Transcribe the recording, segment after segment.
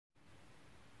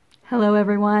Hello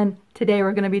everyone. Today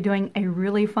we're going to be doing a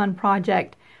really fun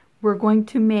project. We're going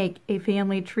to make a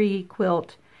family tree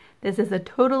quilt. This is a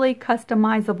totally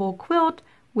customizable quilt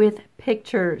with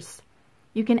pictures.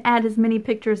 You can add as many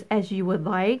pictures as you would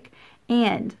like,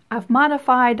 and I've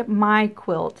modified my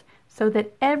quilt so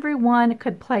that everyone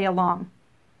could play along.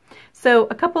 So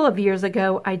a couple of years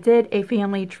ago I did a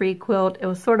family tree quilt. It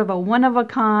was sort of a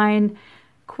one-of-a-kind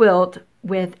quilt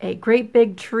with a great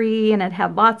big tree, and it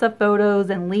had lots of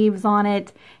photos and leaves on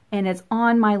it, and it's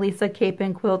on my Lisa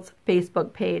Capon Quilts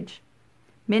Facebook page.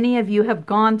 Many of you have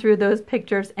gone through those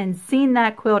pictures and seen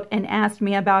that quilt and asked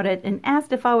me about it and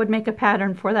asked if I would make a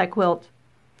pattern for that quilt.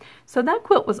 So that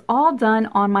quilt was all done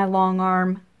on my long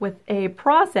arm with a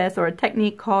process or a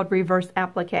technique called reverse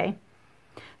applique.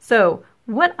 So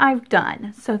what I've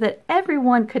done so that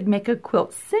everyone could make a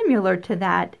quilt similar to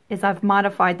that is I've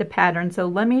modified the pattern. So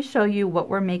let me show you what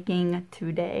we're making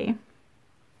today.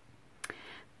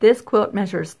 This quilt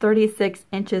measures 36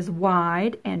 inches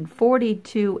wide and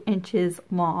 42 inches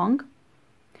long.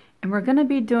 And we're going to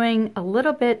be doing a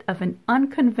little bit of an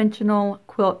unconventional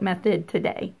quilt method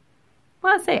today.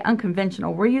 Well, I say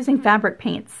unconventional. We're using fabric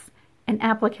paints and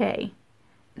applique. And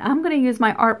I'm going to use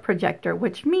my art projector,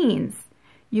 which means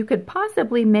you could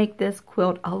possibly make this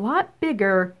quilt a lot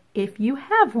bigger if you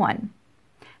have one.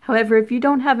 However, if you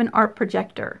don't have an art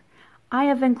projector, I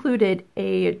have included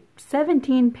a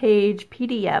 17-page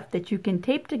PDF that you can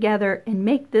tape together and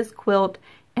make this quilt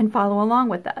and follow along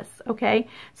with us, okay?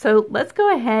 So let's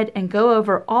go ahead and go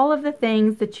over all of the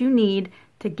things that you need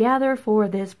to gather for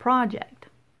this project.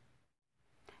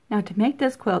 Now, to make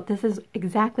this quilt, this is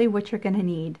exactly what you're going to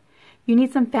need. You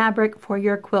need some fabric for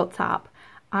your quilt top.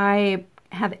 I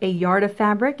have a yard of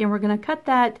fabric, and we're going to cut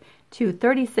that to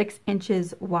 36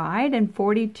 inches wide and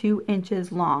 42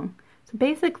 inches long. So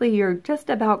basically you're just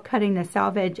about cutting the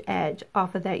selvage edge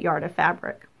off of that yard of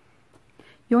fabric.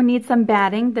 You'll need some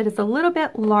batting that is a little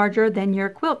bit larger than your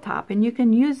quilt top, and you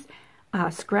can use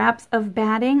scraps of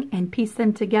batting and piece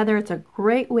them together. It's a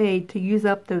great way to use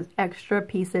up those extra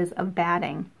pieces of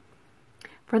batting.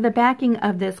 For the backing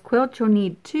of this quilt, you'll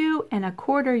need 2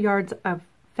 1/4 yards of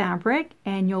fabric,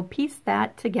 and you'll piece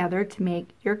that together to make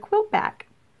your quilt back.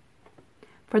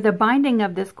 For the binding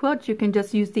of this quilt, you can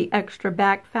just use the extra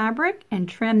back fabric and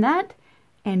trim that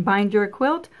and bind your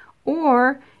quilt,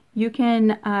 or you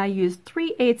can use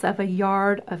 3/8 of a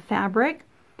yard of fabric.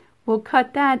 We'll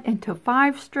cut that into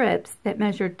 5 strips that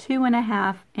measure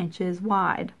 2.5 inches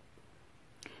wide.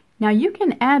 Now you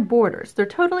can add borders. They're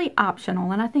totally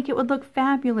optional, and I think it would look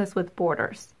fabulous with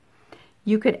borders.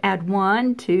 You could add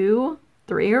 1, 2,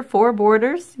 3 or 4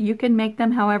 borders. You can make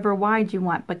them however wide you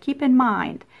want, but keep in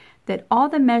mind that all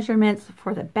the measurements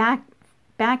for the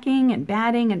backing and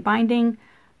batting and binding,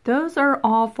 those are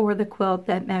all for the quilt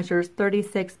that measures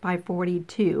 36 by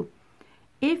 42.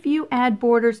 If you add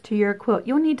borders to your quilt,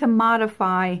 you'll need to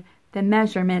modify the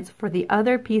measurements for the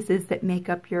other pieces that make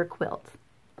up your quilt.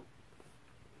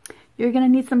 You're going to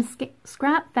need some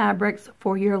scrap fabrics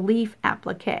for your leaf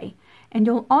applique. And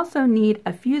you'll also need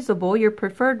a fusible, your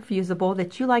preferred fusible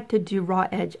that you like to do raw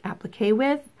edge applique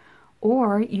with,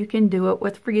 or you can do it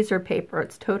with freezer paper.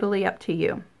 It's totally up to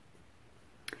you.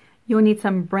 You'll need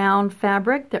some brown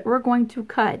fabric that we're going to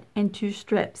cut into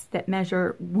strips that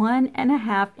measure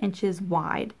 1.5 inches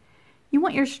wide. You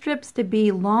want your strips to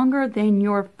be longer than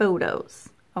your photos,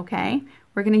 okay?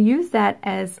 We're going to use that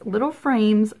as little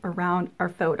frames around our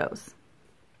photos.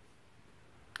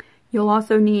 You'll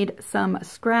also need some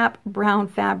scrap brown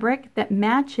fabric that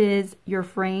matches your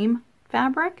frame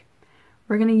fabric.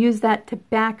 We're going to use that to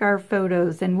back our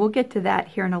photos, and we'll get to that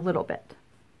here in a little bit.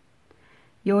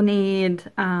 You'll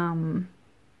need an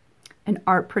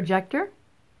art projector.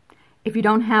 If you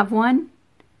don't have one,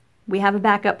 we have a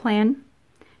backup plan.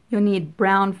 You'll need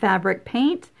brown fabric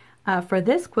paint. For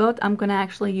this quilt, I'm going to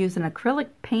actually use an acrylic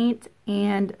paint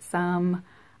and some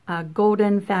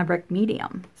golden fabric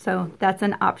medium. So that's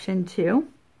an option too.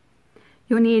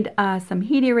 You'll need some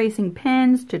heat erasing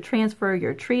pens to transfer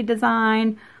your tree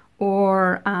design,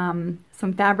 or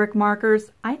some fabric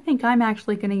markers. I think I'm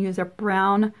actually going to use a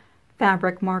brown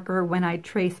fabric marker when I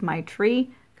trace my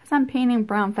tree, because I'm painting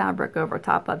brown fabric over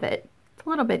top of it. It's a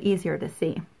little bit easier to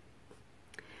see.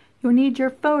 You'll need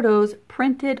your photos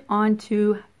printed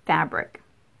onto fabric.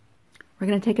 We're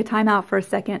going to take a time out for a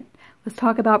second. Let's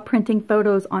talk about printing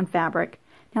photos on fabric.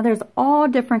 Now there's all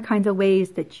different kinds of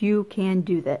ways that you can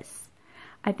do this.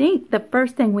 I think the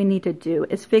first thing we need to do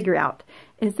is figure out,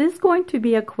 is this going to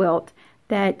be a quilt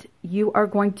that you are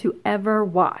going to ever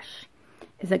wash?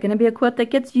 Is it going to be a quilt that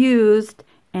gets used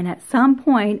and at some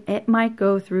point it might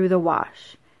go through the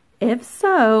wash? If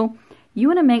so, you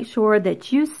want to make sure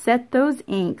that you set those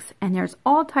inks, and there's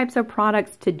all types of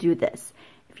products to do this.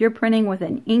 If you're printing with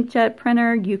an inkjet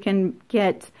printer, you can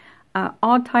get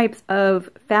all types of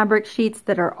fabric sheets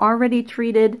that are already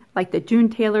treated, like the June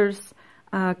Taylor's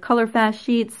Color Fast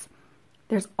sheets.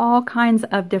 There's all kinds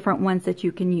of different ones that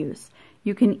you can use.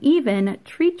 You can even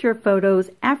treat your photos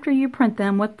after you print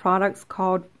them with products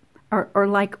called, or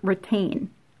like Retain.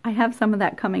 I have some of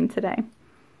that coming today.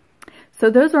 So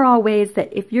those are all ways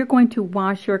that if you're going to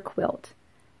wash your quilt,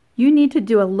 you need to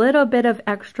do a little bit of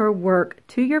extra work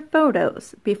to your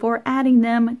photos before adding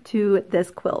them to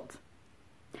this quilt.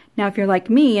 Now, if you're like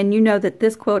me and you know that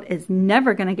this quilt is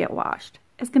never going to get washed,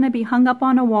 it's going to be hung up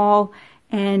on a wall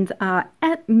and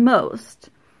at most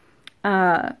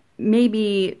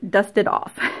maybe dusted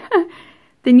off,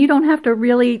 then you don't have to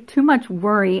really too much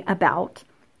worry about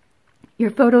your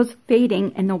photos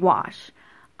fading in the wash.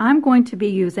 I'm going to be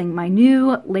using my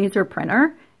new laser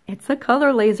printer. It's a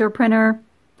color laser printer.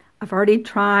 I've already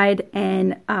tried,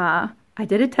 and I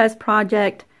did a test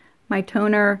project. My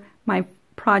toner, my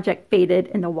project faded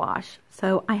in the wash.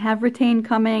 So I have Retain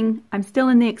coming. I'm still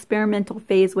in the experimental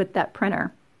phase with that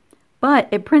printer. But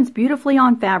it prints beautifully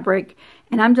on fabric,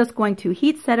 and I'm just going to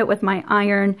heat set it with my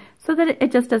iron so that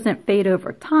it just doesn't fade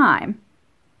over time.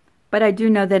 But I do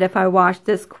know that if I wash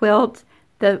this quilt,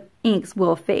 the inks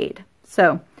will fade.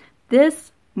 So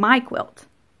this, my quilt,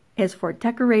 is for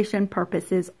decoration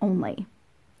purposes only.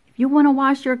 If you want to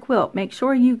wash your quilt, make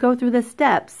sure you go through the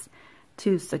steps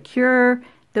to secure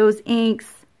those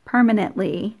inks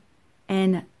permanently,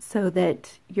 and so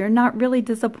that you're not really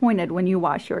disappointed when you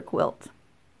wash your quilt.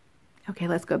 Okay,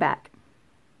 let's go back.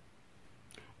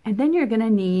 And then you're going to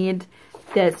need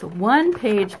this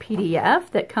one-page PDF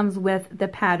that comes with the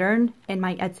pattern in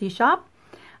my Etsy shop.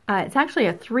 It's actually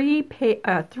a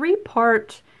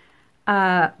three-part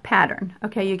pattern.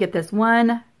 Okay, you get this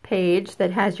one page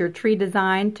that has your tree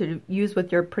design to use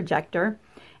with your projector,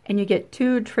 and you get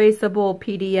 2 traceable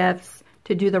PDFs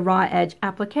to do the raw edge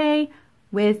applique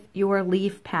with your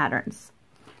leaf patterns.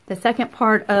 The second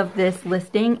part of this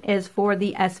listing is for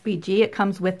the SVG. It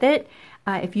comes with it.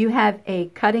 If you have a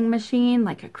cutting machine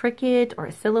like a Cricut or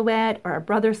a Silhouette or a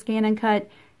Brother Scan and Cut,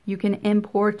 you can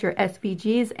import your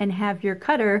SVGs and have your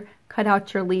cutter cut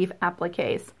out your leaf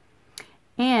appliques.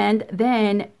 And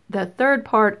then the third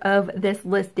part of this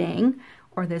listing,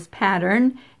 or this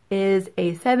pattern, is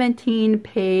a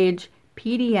 17-page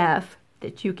PDF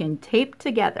that you can tape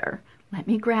together. Let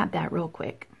me grab that real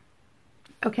quick.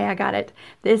 Okay, I got it.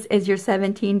 This is your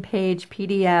 17-page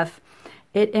PDF.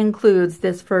 It includes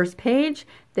this first page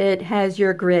that has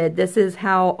your grid. This is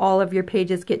how all of your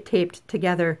pages get taped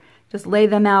together. Just lay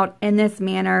them out in this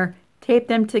manner, tape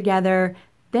them together.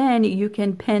 Then you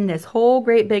can pin this whole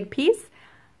great big piece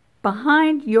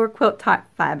behind your quilt top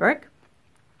fabric.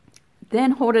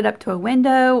 Then hold it up to a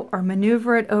window or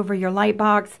maneuver it over your light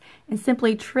box and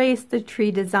simply trace the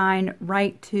tree design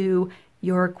right to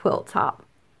your quilt top.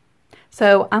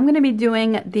 So I'm going to be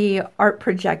doing the art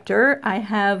projector. I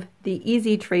have the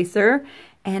easy tracer,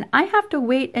 and I have to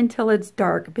wait until it's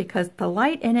dark because the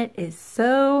light in it is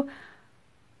so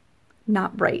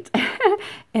not bright.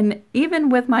 And even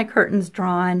with my curtains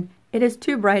drawn, it is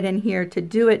too bright in here to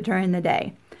do it during the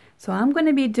day. So I'm going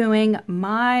to be doing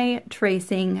my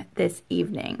tracing this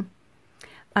evening.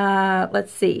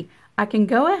 Let's see. I can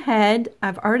go ahead.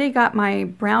 I've already got my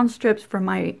brown strips for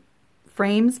my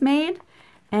frames made,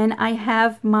 and I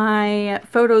have my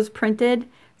photos printed.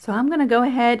 So I'm going to go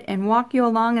ahead and walk you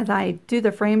along as I do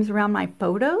the frames around my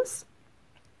photos.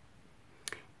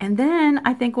 And then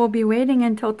I think we'll be waiting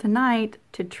until tonight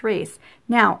to trace.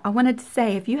 Now, I wanted to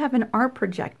say, if you have an art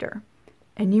projector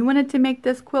and you wanted to make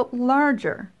this quilt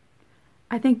larger,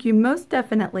 I think you most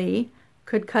definitely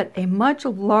could cut a much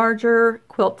larger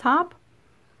quilt top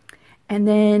and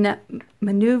then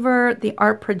maneuver the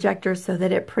art projector so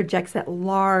that it projects it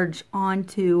large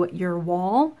onto your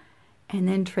wall and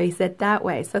then trace it that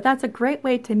way. So that's a great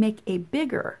way to make a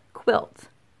bigger quilt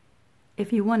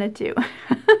if you wanted to.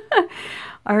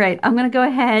 All right, I'm going to go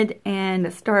ahead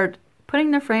and start putting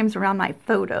the frames around my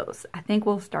photos. I think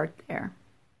we'll start there.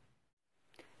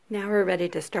 Now we're ready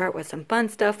to start with some fun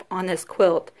stuff on this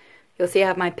quilt. You'll see I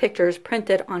have my pictures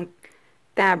printed on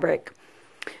fabric.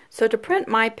 So to print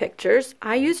my pictures,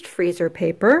 I used freezer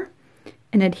paper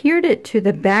and adhered it to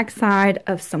the back side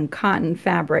of some cotton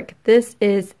fabric. This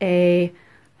is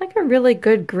like a really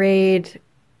good grade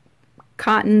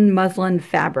cotton muslin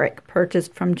fabric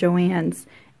purchased from Joann's,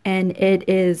 and it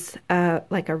is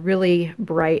like a really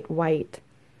bright white.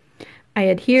 I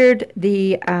adhered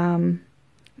the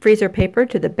freezer paper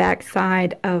to the back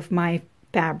side of my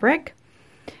fabric,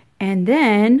 And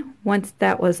then once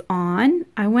that was on,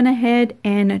 I went ahead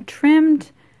and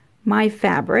trimmed my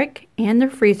fabric and the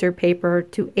freezer paper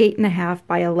to 8.5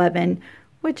 by 11,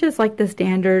 which is like the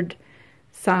standard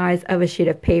size of a sheet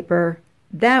of paper.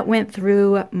 That went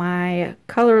through my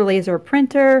color laser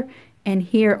printer, and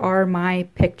here are my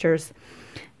pictures.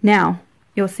 Now,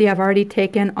 you'll see I've already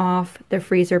taken off the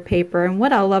freezer paper, and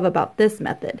what I love about this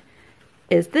method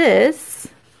is this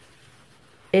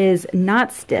is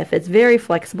not stiff. It's very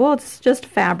flexible. It's just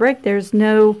fabric. There's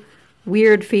no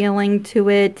weird feeling to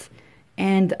it,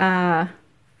 and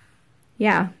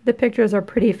yeah, the pictures are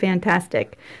pretty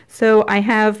fantastic. So I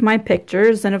have my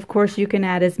pictures, and of course you can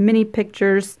add as many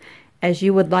pictures as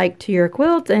you would like to your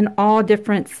quilt in all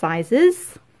different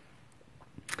sizes.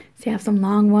 So you have some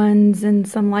long ones and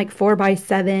some like 4 by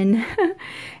 7.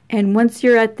 And once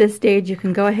you're at this stage, you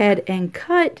can go ahead and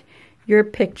cut your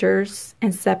pictures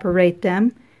and separate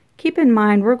them. Keep in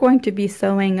mind, we're going to be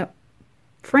sewing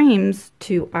frames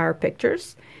to our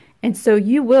pictures. And so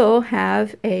you will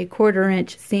have a 1/4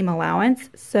 inch seam allowance.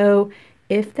 So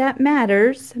if that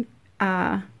matters,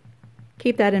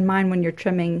 keep that in mind when you're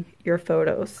trimming your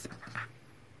photos.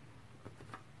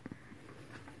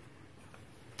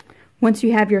 Once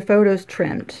you have your photos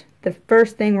trimmed, the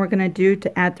first thing we're going to do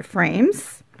to add the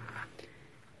frames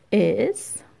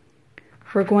is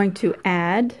we're going to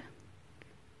add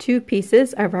 2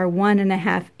 pieces of our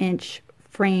 1.5 inch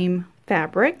frame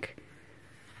fabric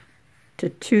to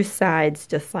 2 sides,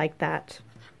 just like that.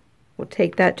 We'll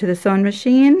take that to the sewing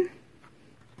machine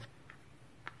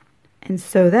and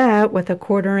sew that with a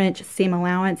 1/4 inch seam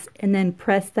allowance, and then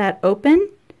press that open.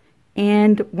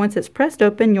 And once it's pressed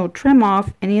open, you'll trim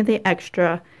off any of the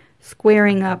extra,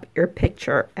 squaring up your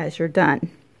picture as you're done.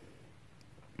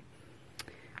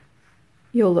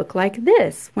 You'll look like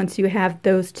this once you have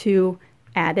those 2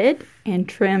 added and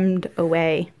trimmed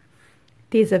away.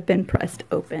 These have been pressed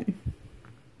open.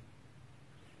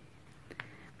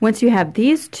 Once you have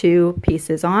these 2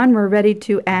 pieces on, we're ready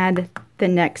to add the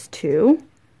next 2.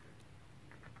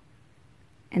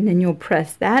 And then you'll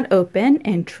press that open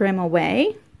and trim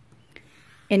away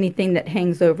anything that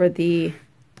hangs over the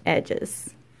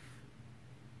edges.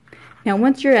 Now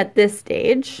once you're at this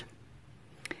stage,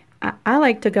 I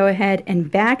like to go ahead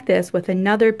and back this with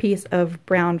another piece of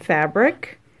brown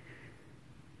fabric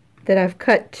that I've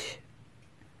cut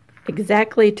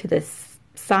exactly to the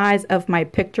size of my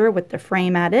picture with the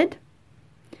frame added,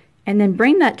 and then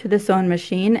bring that to the sewing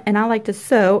machine, and I like to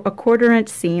sew a 1/4 inch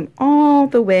seam all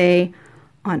the way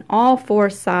on all 4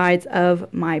 sides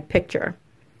of my picture.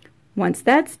 Once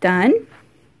that's done,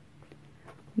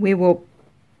 we will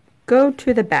go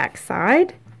to the back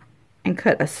side and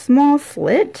cut a small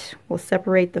slit. We'll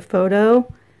separate the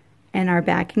photo and our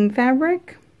backing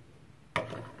fabric.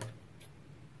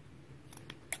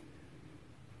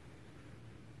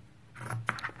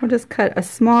 We'll just cut a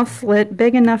small slit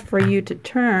big enough for you to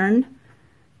turn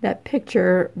that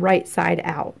picture right side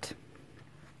out.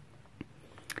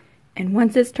 And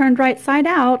once it's turned right side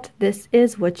out, this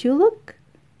is what you look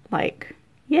like.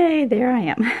 Yay, there I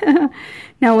am.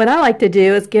 Now what I like to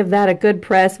do is give that a good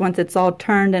press once it's all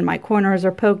turned and my corners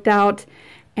are poked out,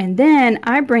 and then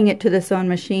I bring it to the sewing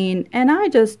machine and I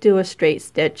just do a straight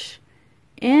stitch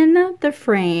in the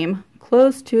frame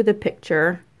close to the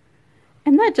picture,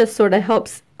 and that just sort of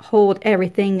helps hold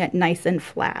everything nice and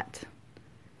flat.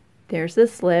 There's the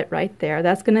slit right there.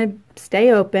 That's going to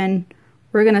stay open.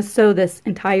 We're going to sew this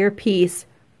entire piece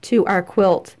to our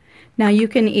quilt. Now you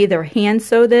can either hand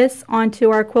sew this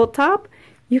onto our quilt top,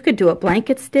 you could do a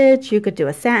blanket stitch, you could do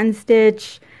a satin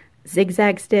stitch,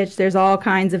 zigzag stitch. There's all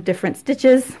kinds of different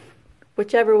stitches,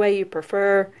 whichever way you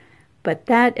prefer. But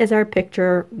that is our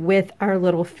picture with our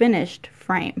little finished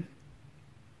frame.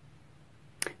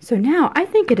 So now I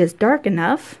think it is dark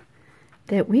enough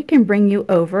that we can bring you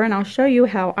over, and I'll show you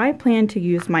how I plan to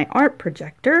use my art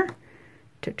projector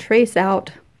to trace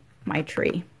out my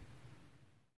tree.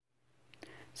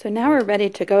 So now we're ready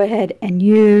to go ahead and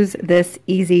use this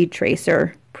easy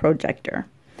tracer projector.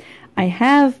 I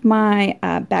have my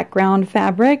background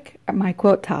fabric. My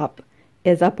quilt top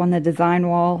is up on the design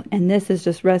wall, and this is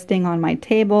just resting on my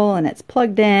table, and it's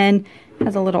plugged in,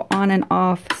 has a little on and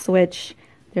off switch.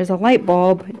 There's a light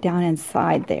bulb down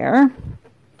inside there,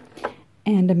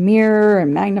 and a mirror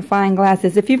and magnifying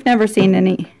glasses. If you've never seen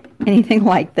anything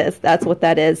like this, that's what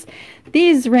that is.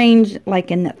 These range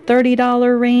like in the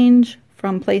 $30 range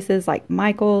from places like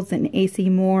Michael's and AC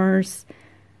Moore's.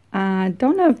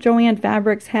 Don't know if Joann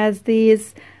Fabrics has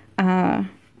these, but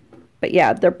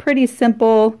yeah, they're pretty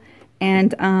simple,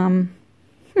 and I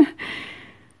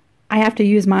have to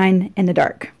use mine in the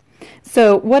dark.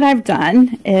 So what I've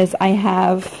done is I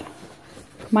have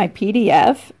took my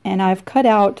PDF and I've cut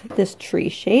out this tree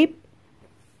shape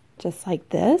just like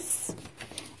this,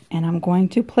 and I'm going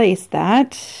to place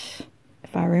that.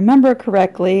 If I remember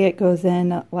correctly, it goes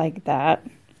in like that,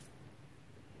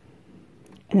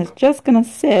 and it's just going to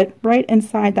sit right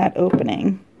inside that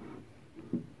opening.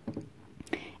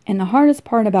 And the hardest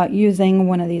part about using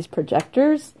one of these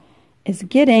projectors is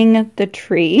getting the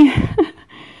tree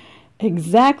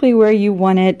exactly where you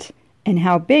want it and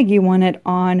how big you want it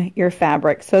on your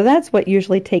fabric. So that's what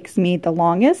usually takes me the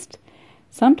longest.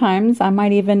 Sometimes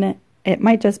it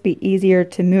might just be easier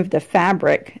to move the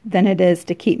fabric than it is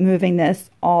to keep moving this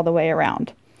all the way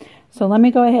around. So let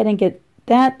me go ahead and get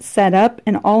that set up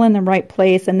and all in the right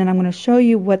place, and then I'm going to show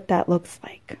you what that looks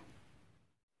like.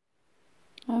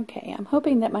 Okay, I'm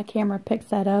hoping that my camera picks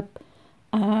that up.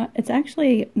 It's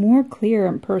actually more clear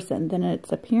in person than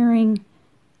it's appearing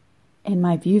in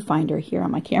my viewfinder here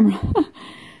on my camera.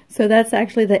 So that's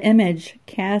actually the image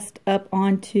cast up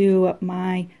onto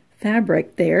my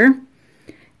fabric there.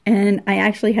 And I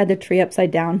actually had the tree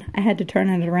upside down. I had to turn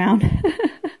it around.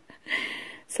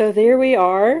 So there we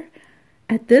are.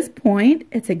 At this point,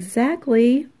 it's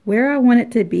exactly where I want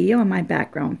it to be on my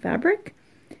background fabric.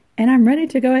 And I'm ready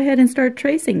to go ahead and start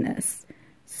tracing this.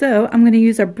 So I'm going to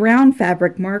use a brown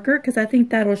fabric marker because I think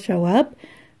that'll show up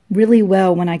really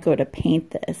well when I go to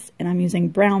paint this. And I'm using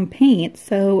brown paint,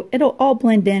 so it'll all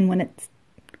blend in when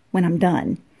I'm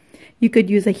done. You could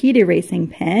use a heat erasing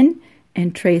pen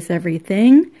and trace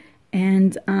everything.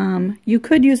 And you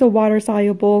could use a water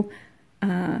soluble.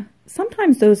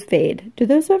 Sometimes those fade. Do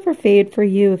those ever fade for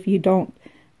you if you don't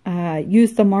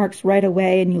use the marks right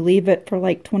away and you leave it for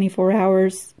like 24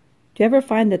 hours? Do you ever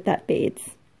find that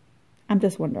fades? I'm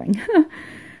just wondering.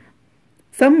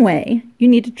 Some way you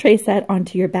need to trace that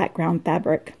onto your background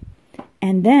fabric.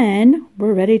 And then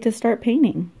we're ready to start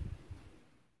painting.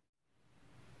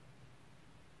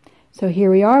 So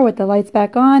here we are with the lights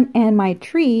back on, and my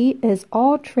tree is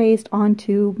all traced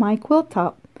onto my quilt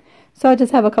top. So I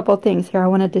just have a couple of things here I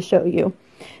wanted to show you.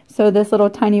 So this little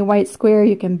tiny white square,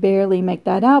 you can barely make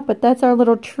that out, but that's our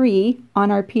little tree on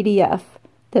our PDF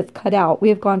that's cut out. We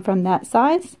have gone from that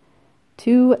size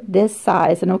to this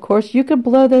size. And of course you could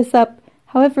blow this up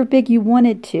however big you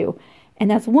wanted to.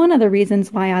 And that's one of the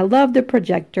reasons why I love the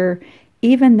projector,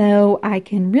 even though I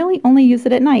can really only use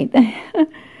it at night.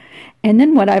 And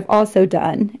then what I've also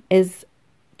done is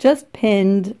just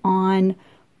pinned on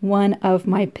one of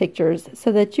my pictures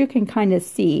so that you can kind of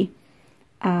see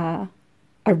a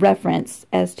reference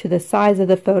as to the size of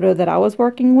the photo that I was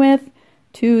working with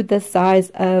to the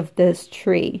size of this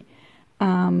tree.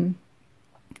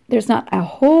 There's not a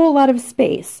whole lot of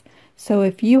space. So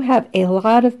if you have a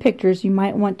lot of pictures, you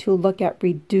might want to look at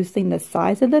reducing the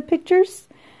size of the pictures.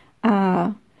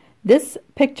 This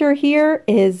picture here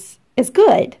is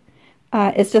good.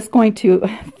 It's just going to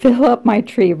fill up my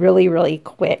tree really, really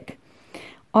quick.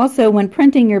 Also, when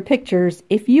printing your pictures,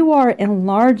 if you are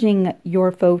enlarging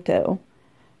your photo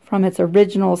from its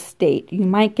original state, you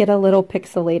might get a little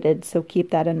pixelated, so keep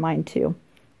that in mind too.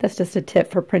 That's just a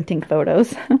tip for printing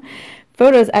photos.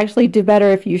 Photos actually do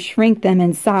better if you shrink them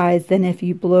in size than if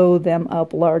you blow them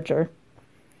up larger.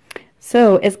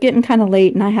 So it's getting kind of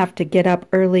late and I have to get up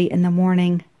early in the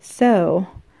morning. So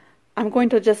I'm going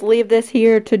to just leave this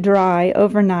here to dry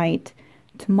overnight.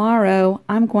 Tomorrow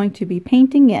I'm going to be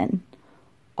painting in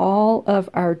all of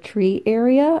our tree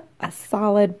area a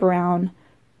solid brown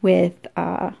with,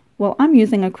 well, I'm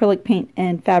using acrylic paint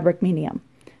and fabric medium,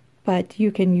 but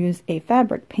you can use a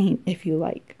fabric paint if you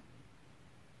like.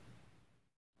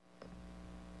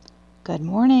 Good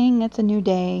morning, it's a new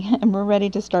day and we're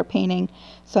ready to start painting.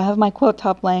 So I have my quilt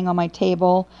top laying on my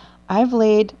table. I've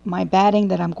laid my batting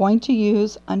that I'm going to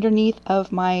use underneath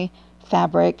of my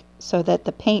fabric so that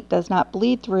the paint does not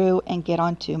bleed through and get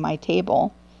onto my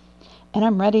table. And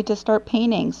I'm ready to start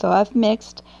painting. So I've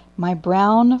mixed my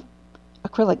brown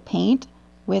acrylic paint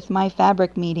with my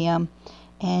fabric medium.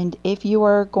 And if you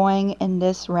are going in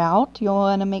this route, you'll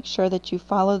want to make sure that you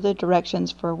follow the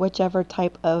directions for whichever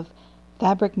type of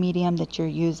fabric medium that you're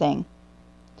using.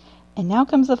 And now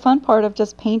comes the fun part of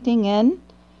just painting in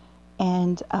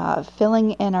and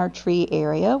filling in our tree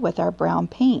area with our brown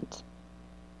paint.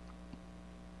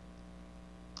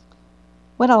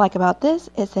 What I like about this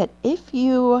is that if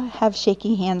you have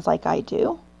shaky hands like I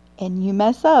do and you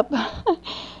mess up,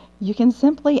 you can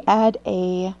simply add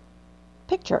a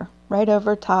picture right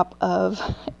over top of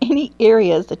any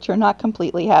areas that you're not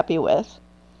completely happy with.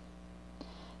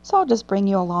 So I'll just bring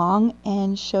you along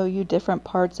and show you different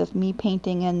parts of me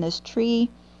painting in this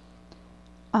tree.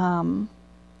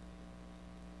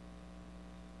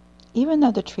 Even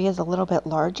though the tree is a little bit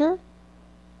larger,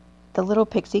 the little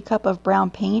pixie cup of brown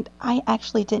paint, I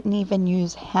actually didn't even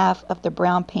use half of the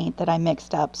brown paint that I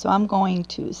mixed up. So I'm going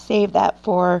to save that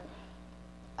for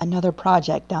another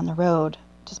project down the road.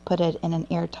 Just put it in an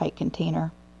airtight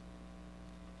container.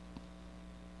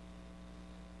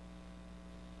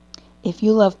 If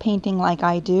you love painting like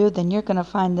I do, then you're going to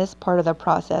find this part of the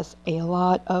process a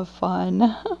lot of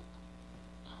fun.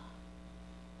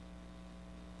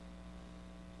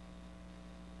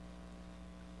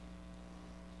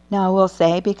 Now I will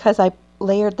say, because I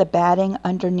layered the batting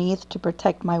underneath to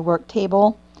protect my work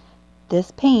table,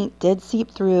 this paint did seep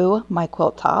through my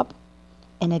quilt top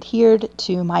and adhered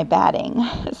to my batting.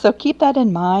 So keep that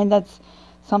in mind. That's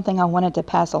something I wanted to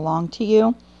pass along to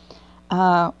you.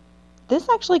 This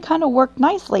actually kind of worked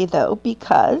nicely though,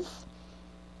 because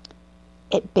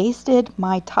it basted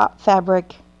my top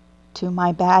fabric to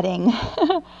my batting.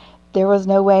 There was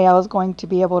no way I was going to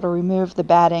be able to remove the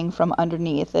batting from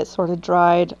underneath. It sort of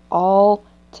dried all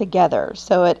together.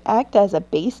 So it acted as a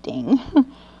basting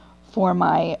for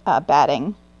my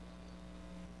batting.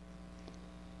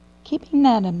 Keeping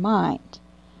that in mind,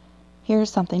 here's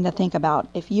something to think about.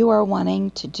 If you are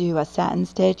wanting to do a satin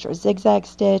stitch or zigzag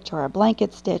stitch or a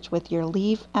blanket stitch with your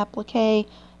leaf applique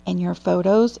and your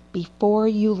photos before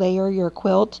you layer your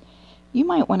quilt, you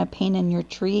might want to paint in your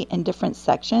tree in different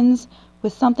sections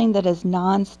with something that is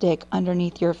non-stick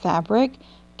underneath your fabric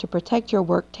to protect your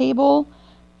work table,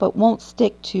 but won't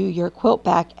stick to your quilt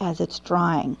back as it's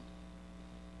drying.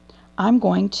 I'm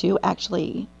going to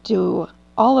actually do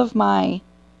all of my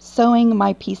sewing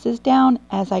my pieces down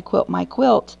as I quilt my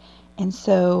quilt, and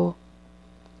so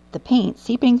the paint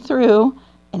seeping through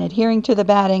and adhering to the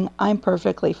batting, I'm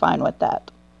perfectly fine with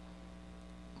that.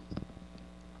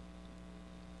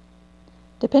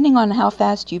 Depending on how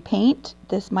fast you paint,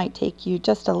 this might take you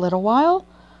just a little while,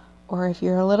 or if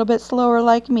you're a little bit slower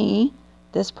like me,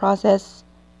 this process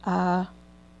will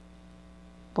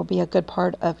be a good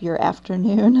part of your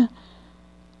afternoon.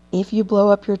 If you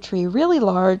blow up your tree really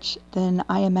large, then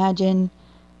I imagine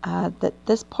that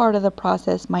this part of the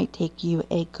process might take you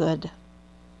a good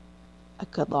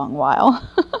long while.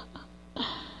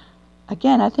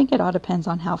 Again, I think it all depends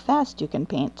on how fast you can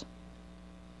paint.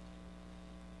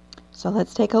 So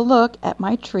let's take a look at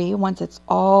my tree once it's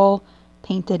all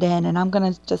painted in, and I'm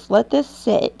going to just let this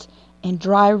sit and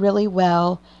dry really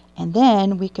well, and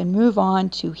then we can move on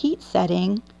to heat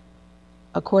setting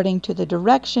according to the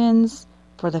directions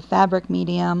for the fabric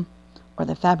medium or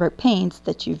the fabric paints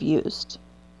that you've used.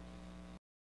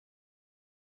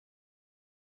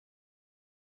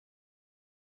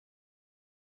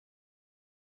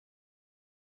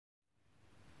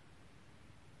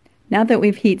 Now that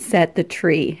we've heat set the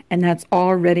tree and that's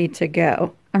all ready to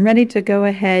go, I'm ready to go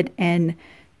ahead and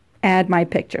add my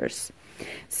pictures.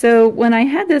 So when I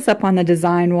had this up on the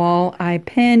design wall, I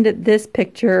pinned this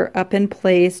picture up in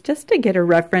place just to get a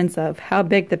reference of how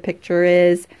big the picture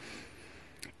is.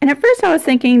 And at first I was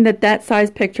thinking that that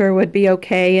size picture would be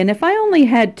okay, and if I only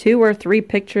had 2 or 3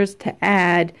 pictures to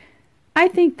add, I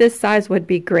think this size would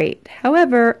be great.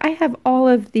 However, I have all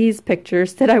of these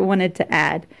pictures that I wanted to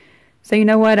add. So you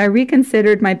know what, I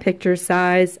reconsidered my picture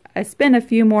size. I spent a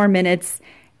few more minutes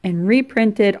and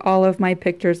reprinted all of my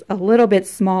pictures a little bit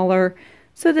smaller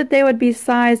so that they would be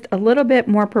sized a little bit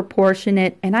more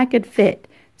proportionate and I could fit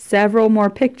several more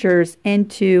pictures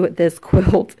into this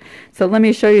quilt. So let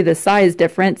me show you the size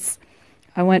difference.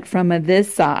 I went from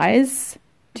this size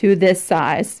to this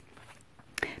size.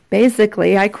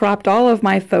 Basically, I cropped all of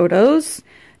my photos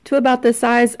to about the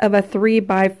size of a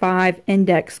 3x5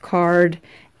 index card,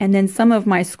 and then some of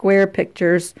my square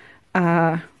pictures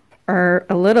are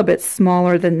a little bit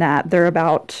smaller than that. They're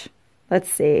about,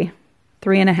 let's see,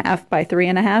 3.5 by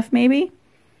 3.5 maybe.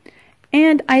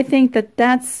 And I think that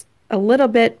that's a little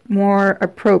bit more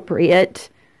appropriate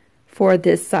for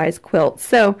this size quilt.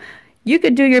 So you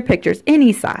could do your pictures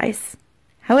any size.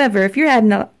 However, if you're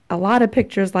adding a lot of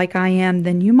pictures like I am,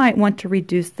 then you might want to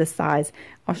reduce the size.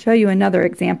 I'll show you another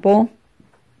example.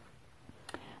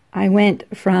 I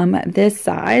went from this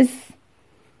size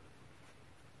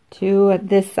to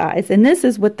this size, and this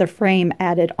is with the frame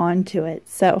added onto it.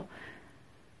 So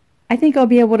I think I'll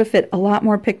be able to fit a lot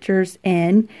more pictures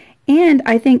in, and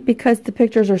I think because the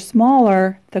pictures are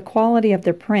smaller, the quality of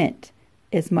the print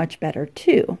is much better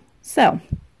too. So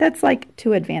that's like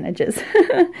 2 advantages.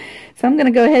 So I'm going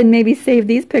to go ahead and maybe save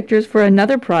these pictures for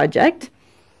another project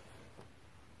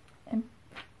and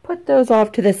put those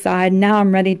off to the side. Now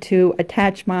I'm ready to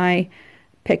attach my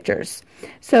pictures.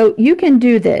 So you can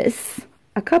do this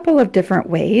a couple of different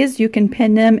ways. You can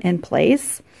pin them in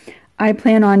place. I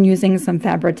plan on using some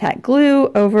Fabri-Tac glue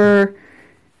over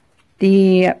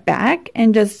the back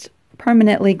and just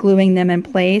permanently gluing them in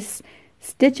place,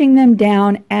 stitching them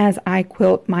down as I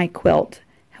quilt my quilt.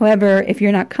 However, if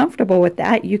you're not comfortable with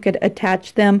that, you could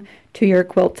attach them to your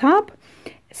quilt top,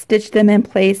 stitch them in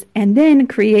place, and then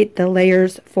create the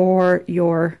layers for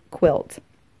your quilt.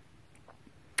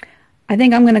 I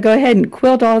think I'm going to go ahead and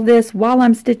quilt all this while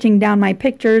I'm stitching down my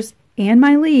pictures and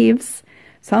my leaves.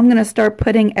 So I'm going to start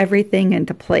putting everything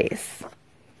into place.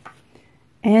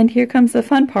 And here comes the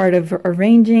fun part of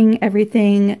arranging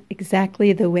everything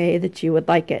exactly the way that you would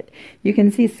like it. You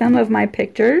can see some of my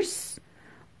pictures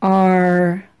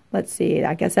are, let's see,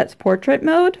 I guess that's portrait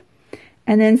mode.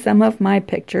 And then some of my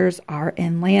pictures are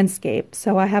in landscape.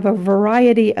 So I have a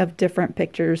variety of different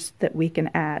pictures that we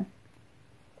can add.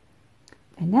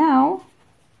 And now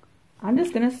I'm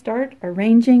just going to start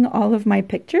arranging all of my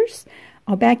pictures.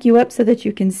 I'll back you up so that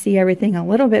you can see everything a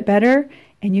little bit better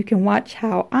and you can watch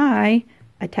how I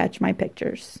attach my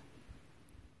pictures.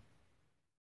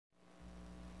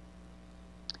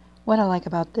 What I like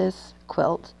about this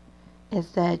quilt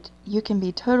is that you can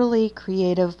be totally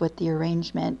creative with the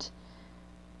arrangement.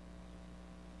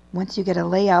 Once you get a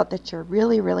layout that you're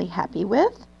really happy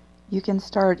with, you can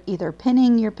start either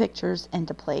pinning your pictures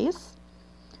into place,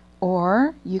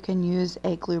 or you can use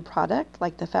a glue product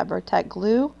like the Fabri-Tac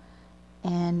glue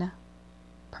and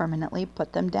permanently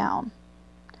put them down.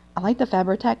 I like the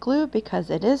Fabri-Tac glue because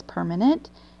it is permanent,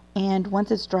 and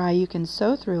once it's dry you can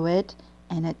sew through it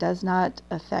and it does not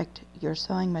affect your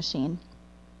sewing machine.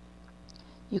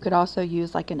 You could also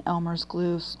use like an Elmer's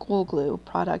glue school glue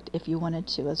product if you wanted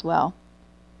to as well.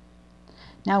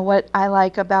 Now what I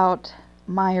like about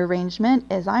my arrangement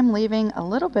is I'm leaving a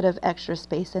little bit of extra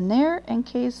space in there in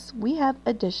case we have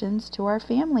additions to our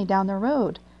family down the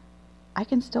road. I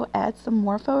can still add some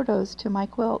more photos to my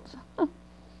quilt.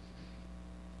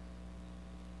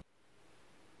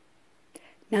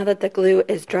 Now that the glue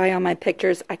is dry on my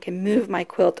pictures, I can move my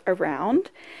quilt around,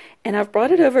 and I've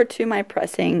brought it over to my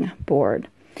pressing board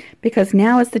because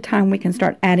now is the time we can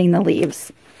start adding the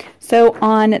leaves. So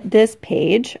on this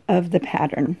page of the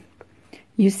pattern,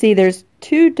 you see there's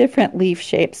two different leaf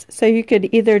shapes, so you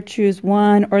could either choose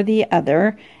one or the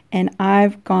other, and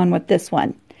I've gone with this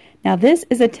one. Now this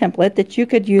is a template that you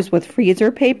could use with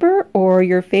freezer paper or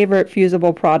your favorite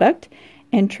fusible product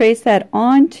and trace that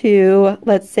onto,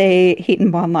 let's say, Heat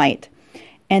and Bond Light,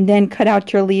 and then cut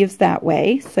out your leaves that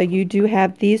way. So you do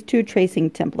have these two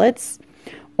tracing templates,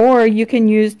 or you can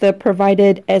use the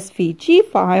provided SVG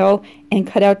file and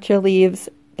cut out your leaves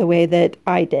the way that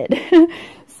I did.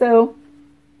 So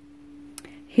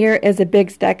here is a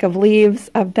big stack of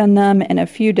leaves. I've done them in a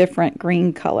few different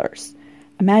green colors.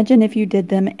 Imagine if you did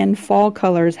them in fall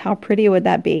colors, how pretty would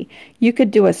that be? You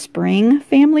could do a spring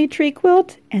family tree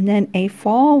quilt and then a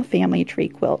fall family tree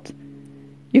quilt.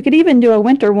 You could even do a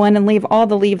winter one and leave all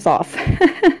the leaves off.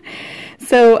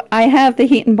 So I have the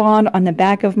Heat and Bond on the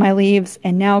back of my leaves,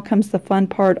 and now comes the fun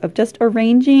part of just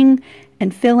arranging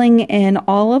and filling in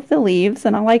all of the leaves,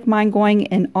 and I like mine going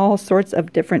in all sorts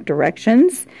of different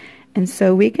directions. And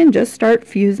so we can just start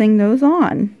fusing those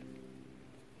on.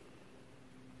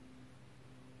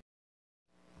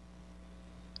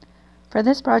 For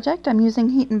this project, I'm using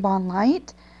Heat and Bond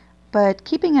Light, but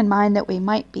keeping in mind that we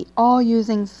might be all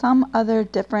using some other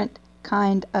different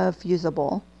kind of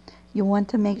fusible, you want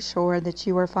to make sure that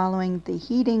you are following the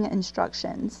heating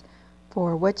instructions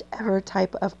for whichever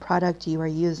type of product you are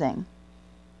using.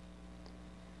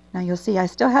 Now you'll see I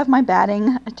still have my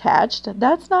batting attached.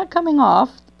 That's not coming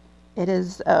off. It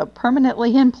is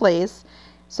permanently in place.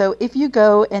 So if you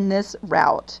go in this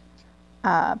route,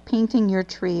 painting your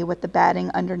tree with the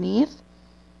batting underneath,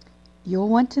 you'll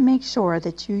want to make sure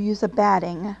that you use a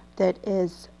batting that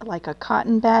is like a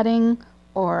cotton batting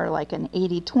or like an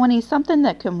 80-20, something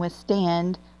that can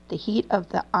withstand the heat of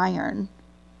the iron.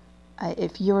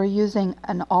 If you're using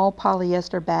an all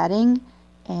polyester batting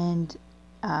and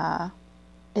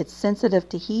it's sensitive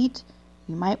to heat,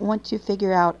 you might want to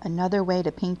figure out another way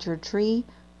to paint your tree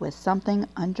with something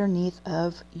underneath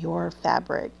of your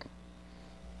fabric.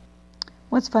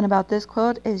 What's fun about this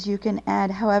quilt is you can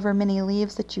add however many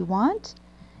leaves that you want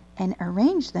and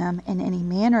arrange them in any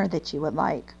manner that you would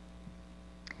like.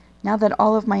 Now that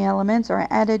all of my elements are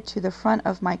added to the front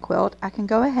of my quilt, I can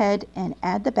go ahead and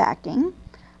add the backing.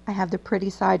 I have the pretty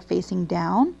side facing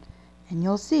down, and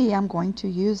you'll see I'm going to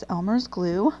use Elmer's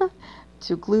glue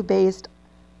to glue baste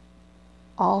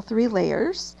all three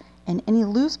layers and any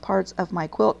loose parts of my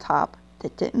quilt top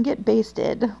that didn't get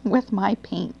basted with my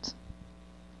paint.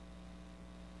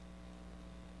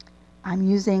 I'm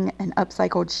using an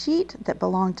upcycled sheet that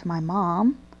belonged to my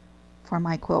mom for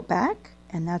my quilt back,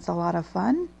 and that's a lot of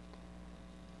fun.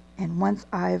 And once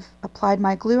I've applied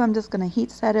my glue, I'm just going to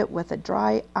heat set it with a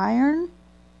dry iron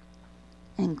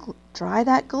and dry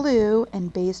that glue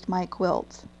and baste my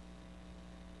quilt.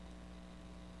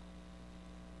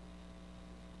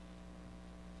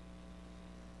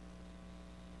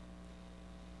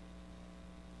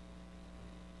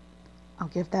 I'll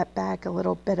give that back a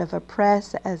little bit of a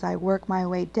press as I work my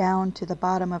way down to the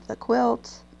bottom of the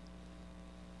quilt.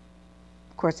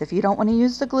 Of course, if you don't want to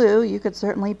use the glue, you could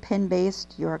certainly pin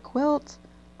baste your quilt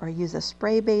or use a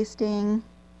spray basting.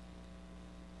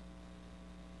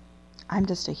 I'm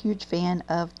just a huge fan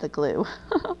of the glue.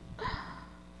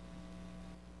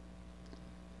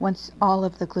 Once all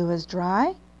of the glue is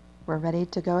dry, we're ready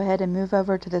to go ahead and move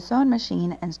over to the sewing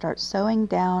machine and start sewing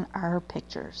down our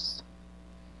pictures.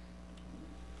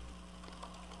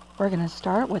 We're going to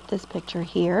start with this picture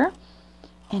here,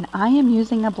 and I am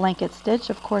using a blanket stitch.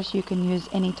 Of course, you can use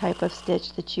any type of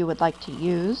stitch that you would like to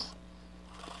use.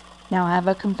 Now, I have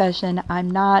a confession. I'm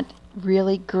not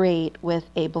really great with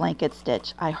a blanket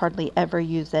stitch. I hardly ever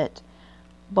use it,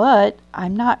 but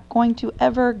I'm not going to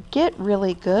ever get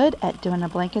really good at doing a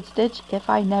blanket stitch if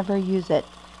I never use it.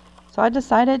 So I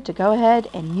decided to go ahead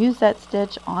and use that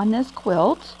stitch on this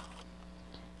quilt.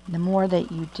 The more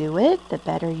that you do it, the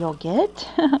better you'll get.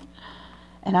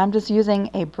 And I'm just using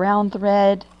a brown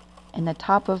thread in the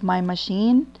top of my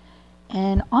machine,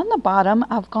 and on the bottom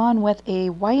I've gone with a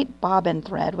white bobbin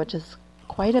thread, which is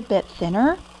quite a bit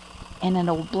thinner, and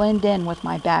it'll blend in with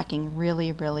my backing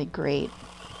really, really great.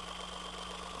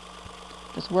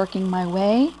 Just working my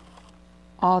way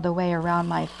all the way around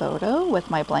my photo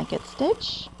with my blanket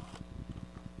stitch.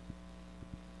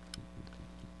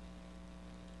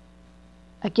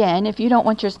 Again, if you don't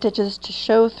want your stitches to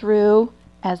show through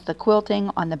as the quilting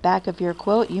on the back of your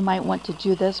quilt, you might want to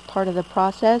do this part of the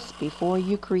process before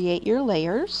you create your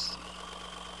layers.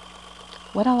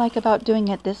 What I like about doing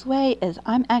it this way is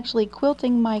I'm actually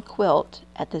quilting my quilt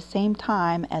at the same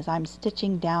time as I'm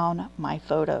stitching down my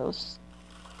photos.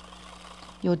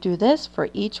 You'll do this for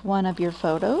each one of your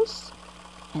photos,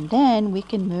 and then we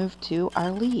can move to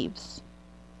our leaves.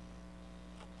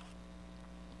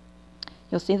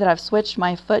 You'll see that I've switched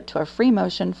my foot to a free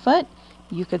motion foot.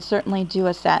 You could certainly do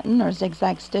a satin or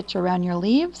zigzag stitch around your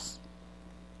leaves,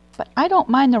 but I don't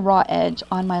mind the raw edge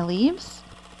on my leaves,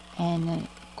 and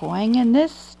going in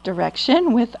this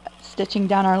direction with stitching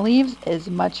down our leaves is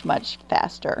much, much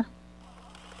faster.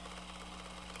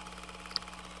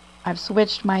 I've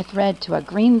switched my thread to a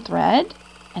green thread,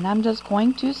 and I'm just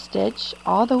going to stitch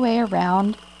all the way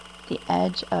around the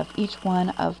edge of each one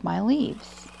of my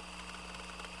leaves.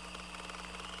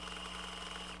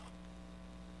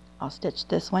 I'll stitch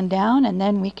this one down, and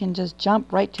then we can just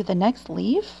jump right to the next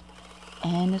leaf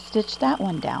and stitch that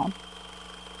one down.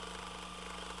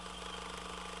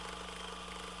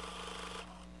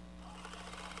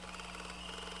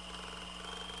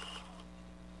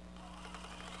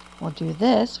 We'll do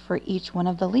this for each one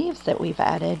of the leaves that we've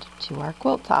added to our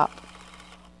quilt top.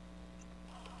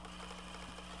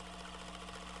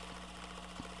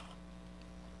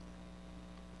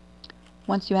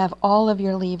 Once you have all of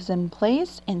your leaves in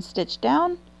place and stitched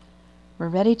down, we're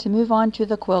ready to move on to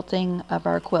the quilting of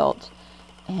our quilt.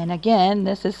 And again,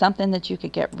 this is something that you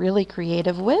could get really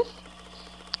creative with.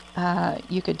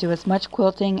 You could do as much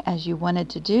quilting as you wanted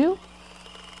to do.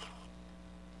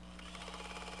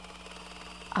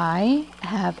 I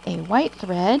have a white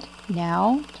thread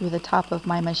now through the top of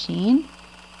my machine,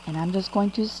 and I'm just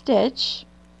going to stitch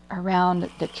around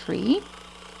the tree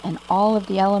and all of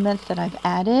the elements that I've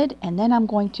added, and then I'm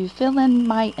going to fill in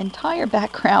my entire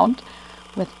background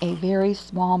with a very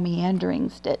small meandering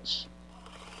stitch.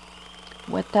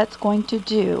 What that's going to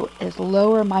do is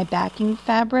lower my backing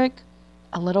fabric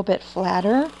a little bit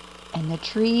flatter, and the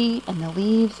tree and the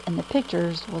leaves and the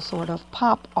pictures will sort of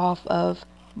pop off of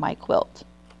my quilt.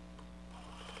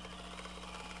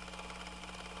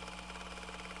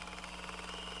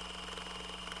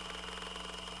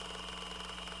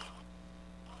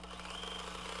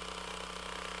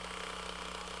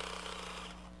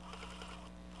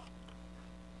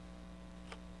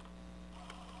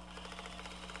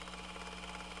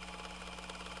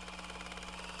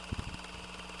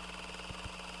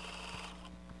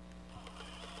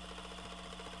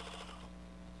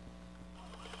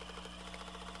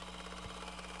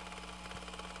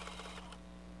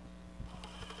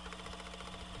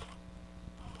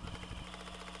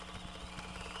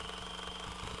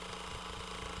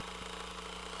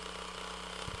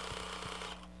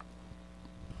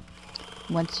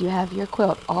 Once you have your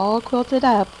quilt all quilted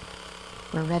up,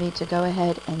 we're ready to go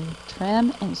ahead and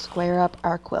trim and square up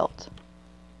our quilt.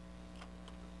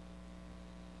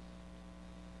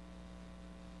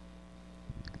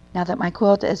 Now that my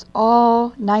quilt is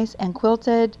all nice and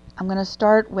quilted, I'm going to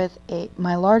start with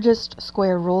my largest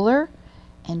square ruler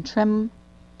and trim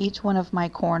each one of my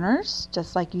corners,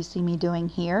 just like you see me doing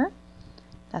here.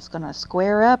 That's going to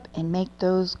square up and make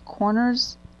those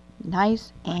corners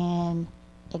nice and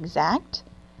exact.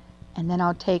 And then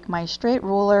I'll take my straight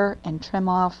ruler and trim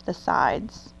off the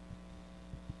sides.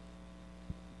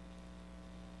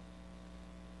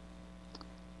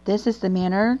 This is the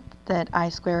manner that I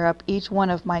square up each one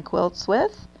of my quilts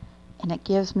with, and it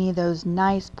gives me those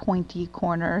nice pointy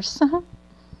corners.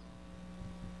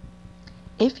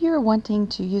 If you're wanting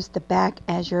to use the back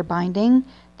as your binding,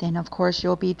 then of course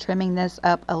you'll be trimming this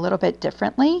up a little bit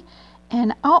differently,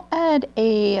 and I'll add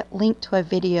a link to a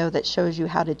video that shows you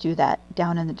how to do that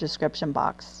down in the description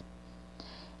box.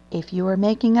 If you are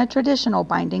making a traditional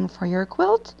binding for your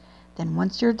quilt, then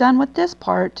once you're done with this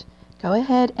part, go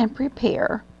ahead and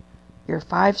prepare your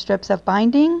 5 strips of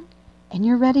binding, and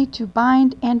you're ready to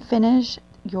bind and finish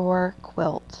your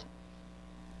quilt.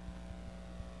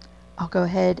 I'll go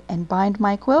ahead and bind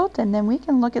my quilt, and then we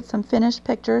can look at some finished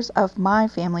pictures of my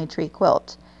family tree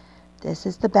quilt. This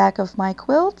is the back of my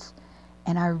quilt,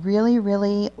 and I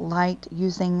really liked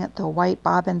using the white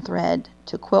bobbin thread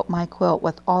to quilt my quilt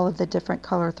with all of the different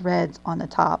color threads on the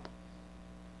top.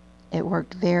 It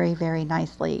worked very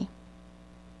nicely.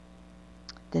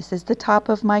 This is the top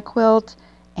of my quilt,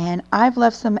 and I've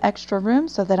left some extra room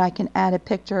so that I can add a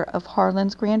picture of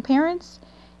Harlan's grandparents,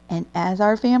 and as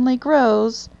our family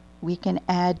grows, we can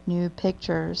add new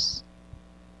pictures.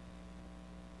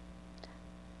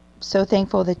 So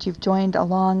thankful that you've joined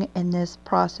along in this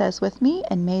process with me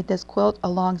and made this quilt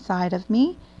alongside of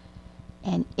me.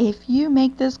 And if you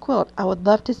make this quilt, I would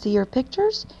love to see your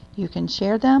pictures. You can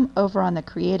share them over on the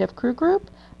Creative Crew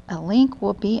group. A link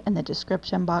will be in the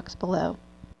description box below.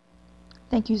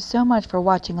 Thank you so much for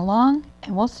watching along,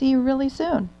 and we'll see you really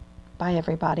soon. Bye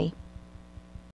everybody.